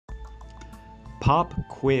Pop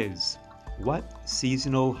quiz. What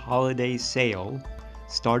seasonal holiday sale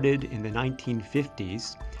started in the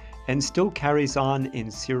 1950s and still carries on in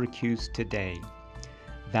Syracuse today?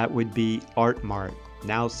 That would be Art Mart,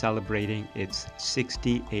 now celebrating its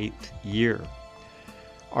 68th year.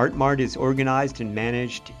 Art Mart is organized and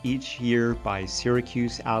managed each year by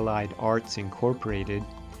Syracuse Allied Arts Incorporated,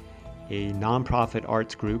 a nonprofit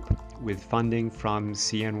arts group with funding from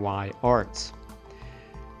CNY Arts.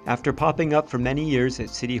 After popping up for many years at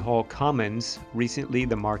City Hall Commons, recently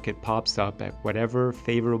the market pops up at whatever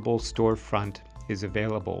favorable storefront is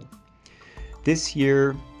available. This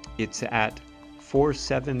year, it's at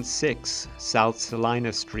 476 South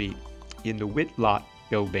Salina Street in the Whitlock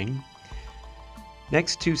building,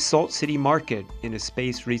 next to Salt City Market in a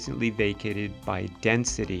space recently vacated by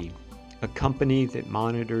Density, a company that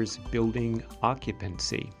monitors building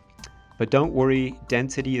occupancy. But don't worry,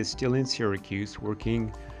 Density is still in Syracuse,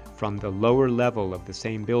 working from the lower level of the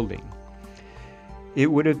same building. It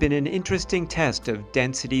would have been an interesting test of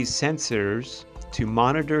Density's sensors to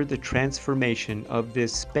monitor the transformation of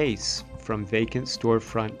this space from vacant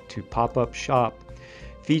storefront to pop-up shop,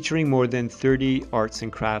 featuring more than 30 arts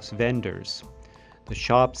and crafts vendors. The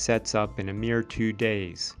shop sets up in a mere 2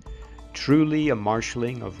 days. Truly a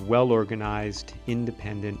marshalling of well-organized,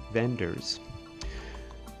 independent vendors.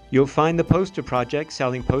 You'll find the poster project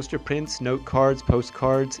selling poster prints, note cards,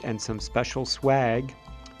 postcards, and some special swag.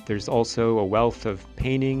 There's also a wealth of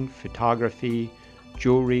painting, photography,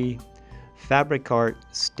 jewelry, fabric art,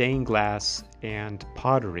 stained glass, and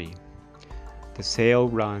pottery. The sale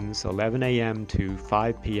runs 11 a.m. to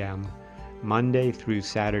 5 p.m., Monday through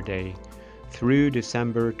Saturday, through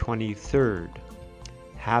December 23rd.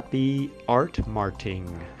 Happy Art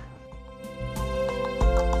Marting!